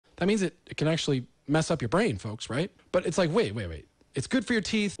That means it can actually mess up your brain, folks, right? But it's like, wait. It's good for your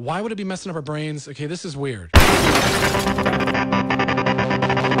teeth. Why would it be messing up our brains? Okay, this is weird. I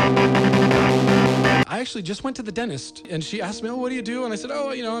actually just went to the dentist and she asked me, oh, what do you do? And I said, oh,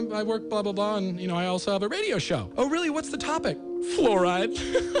 I work blah, blah, blah. And, I also have a radio show. Oh, really? What's the topic? Fluoride.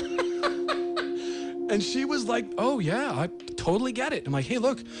 And she was like, oh, yeah, I totally get it. I'm like, hey,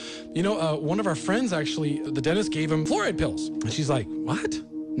 look, one of our friends actually, the dentist gave him fluoride pills. And she's like, what?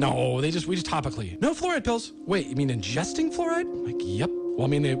 No, we just topically. No fluoride pills. Wait, you mean ingesting fluoride? I'm like, yep. Well, I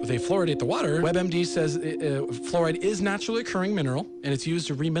mean, they fluoridate the water. WebMD says fluoride is naturally occurring mineral, and it's used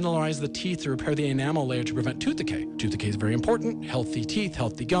to remineralize the teeth to repair the enamel layer to prevent tooth decay. Tooth decay is very important. Healthy teeth,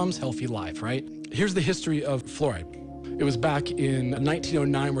 healthy gums, healthy life, right? Here's the history of fluoride. It was back in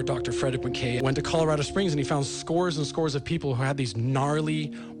 1909 where Dr. Frederick McKay went to Colorado Springs and he found scores and scores of people who had these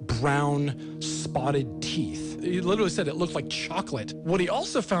gnarly, brown, spotted teeth. He literally said it looked like chocolate. What he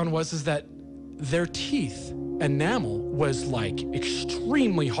also found was that their teeth enamel was like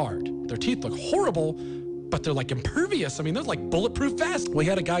extremely hard. Their teeth look horrible, but they're like impervious. I mean, they're like bulletproof vests. We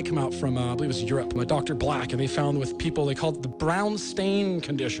had a guy come out from, I believe it was Europe, a Dr. Black, and they found with people, they called it the brown stain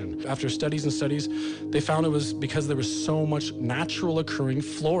condition. After studies and studies, they found it was because there was so much natural occurring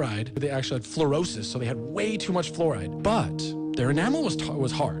fluoride. They actually had fluorosis, so they had way too much fluoride. But their enamel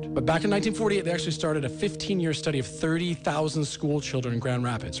was hard. But back in 1948, they actually started a 15-year study of 30,000 school children in Grand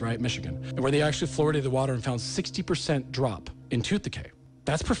Rapids, right, Michigan, where they actually fluoridated the water and found 60% drop in tooth decay.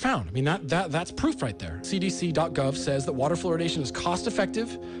 That's profound. I mean, that's proof right there. CDC.gov says that water fluoridation is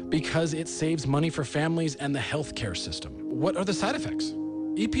cost-effective because it saves money for families and the healthcare system. What are the side effects?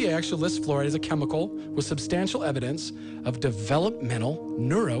 EPA actually lists fluoride as a chemical with substantial evidence of developmental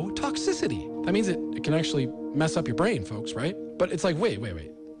neurotoxicity. That means it can actually mess up your brain, folks, right? But it's like, wait.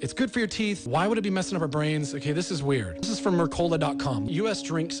 It's good for your teeth. Why would it be messing up our brains? Okay, this is weird. This is from Mercola.com. U.S.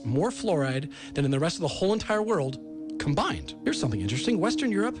 drinks more fluoride than in the rest of the whole entire world combined. Here's something interesting.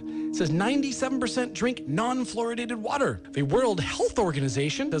 Western Europe says 97% drink non-fluoridated water. The World Health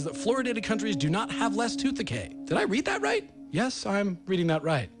Organization says that fluoridated countries do not have less tooth decay. Did I read that right? Yes, I'm reading that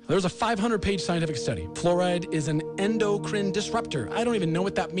right. There's a 500-page scientific study. Fluoride is an endocrine disruptor. I don't even know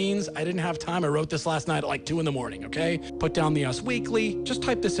what that means. I didn't have time. I wrote this last night at like 2 in the morning, okay? Put down the Us Weekly. Just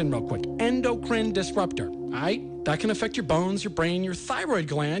type this in real quick. Endocrine disruptor, all right? That can affect your bones, your brain, your thyroid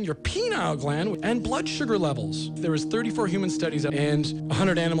gland, your pineal gland, and blood sugar levels. There was 34 human studies and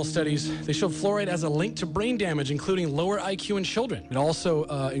 100 animal studies. They showed fluoride as a link to brain damage, including lower IQ in children. It also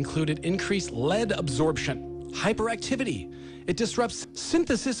included increased lead absorption, hyperactivity. It disrupts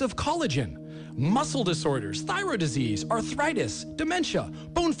synthesis of collagen, muscle disorders, thyroid disease, arthritis, dementia,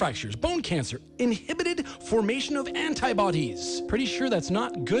 bone fractures, bone cancer, inhibited formation of antibodies. Pretty sure that's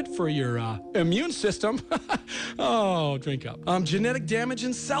not good for your immune system. Oh, drink up. Genetic damage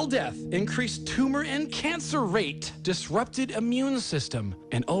and cell death, increased tumor and cancer rate, disrupted immune system,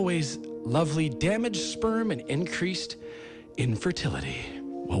 and always lovely damaged sperm and increased infertility.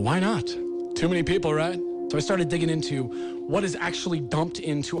 Well, why not? Too many people, right? So I started digging into what is actually dumped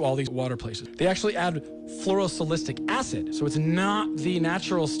into all these water places. They actually add fluorosilicic acid. So it's not the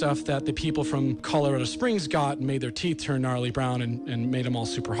natural stuff that the people from Colorado Springs got and made their teeth turn gnarly brown and made them all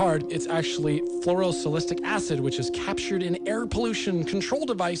super hard. It's actually fluorosilicic acid, which is captured in air pollution control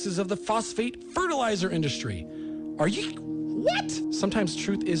devices of the phosphate fertilizer industry. What? Sometimes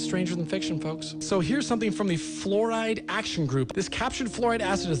truth is stranger than fiction, folks. So here's something from the Fluoride Action Group. This captured fluoride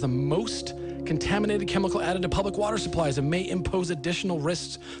acid is the most contaminated chemical added to public water supplies and may impose additional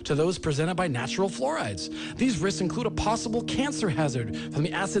risks to those presented by natural fluorides. These risks include a possible cancer hazard from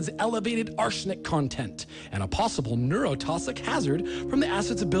the acid's elevated arsenic content and a possible neurotoxic hazard from the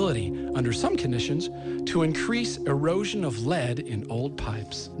acid's ability, under some conditions, to increase erosion of lead in old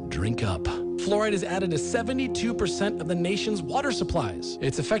pipes. Drink up. Fluoride is added to 72% of the nation's water supplies.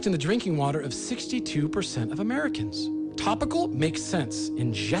 It's affecting the drinking water of 62% of Americans. Topical makes sense.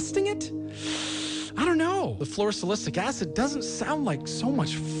 Ingesting it? I don't know. The fluorosilicic acid doesn't sound like so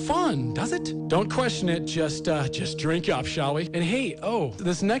much fun, does it? Don't question it. Just drink up, shall we? And hey,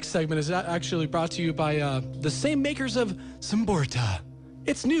 this next segment is actually brought to you by the same makers of Zymborta.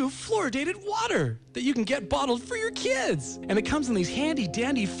 It's new fluoridated water that you can get bottled for your kids. And it comes in these handy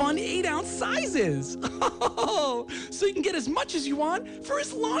dandy fun 8-ounce sizes. So you can get as much as you want for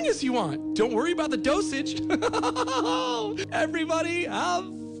as long as you want. Don't worry about the dosage. Everybody have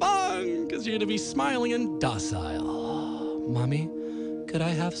fun, because you're gonna be smiling and docile. Mommy, could I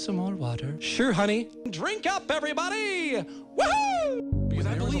have some more water? Sure, honey. Drink up, everybody. Woohoo! Because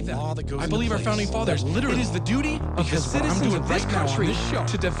I believe that. Law that goes I believe our into founding place. fathers. Literally. It is the duty of the Because what I'm citizens doing of this right now on country this show,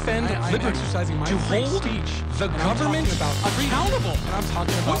 to defend I'm liberty, exercising my to free hold speech. the And I'm government talking about freedom. accountable. And I'm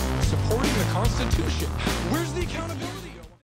talking about supporting the Constitution. Where's the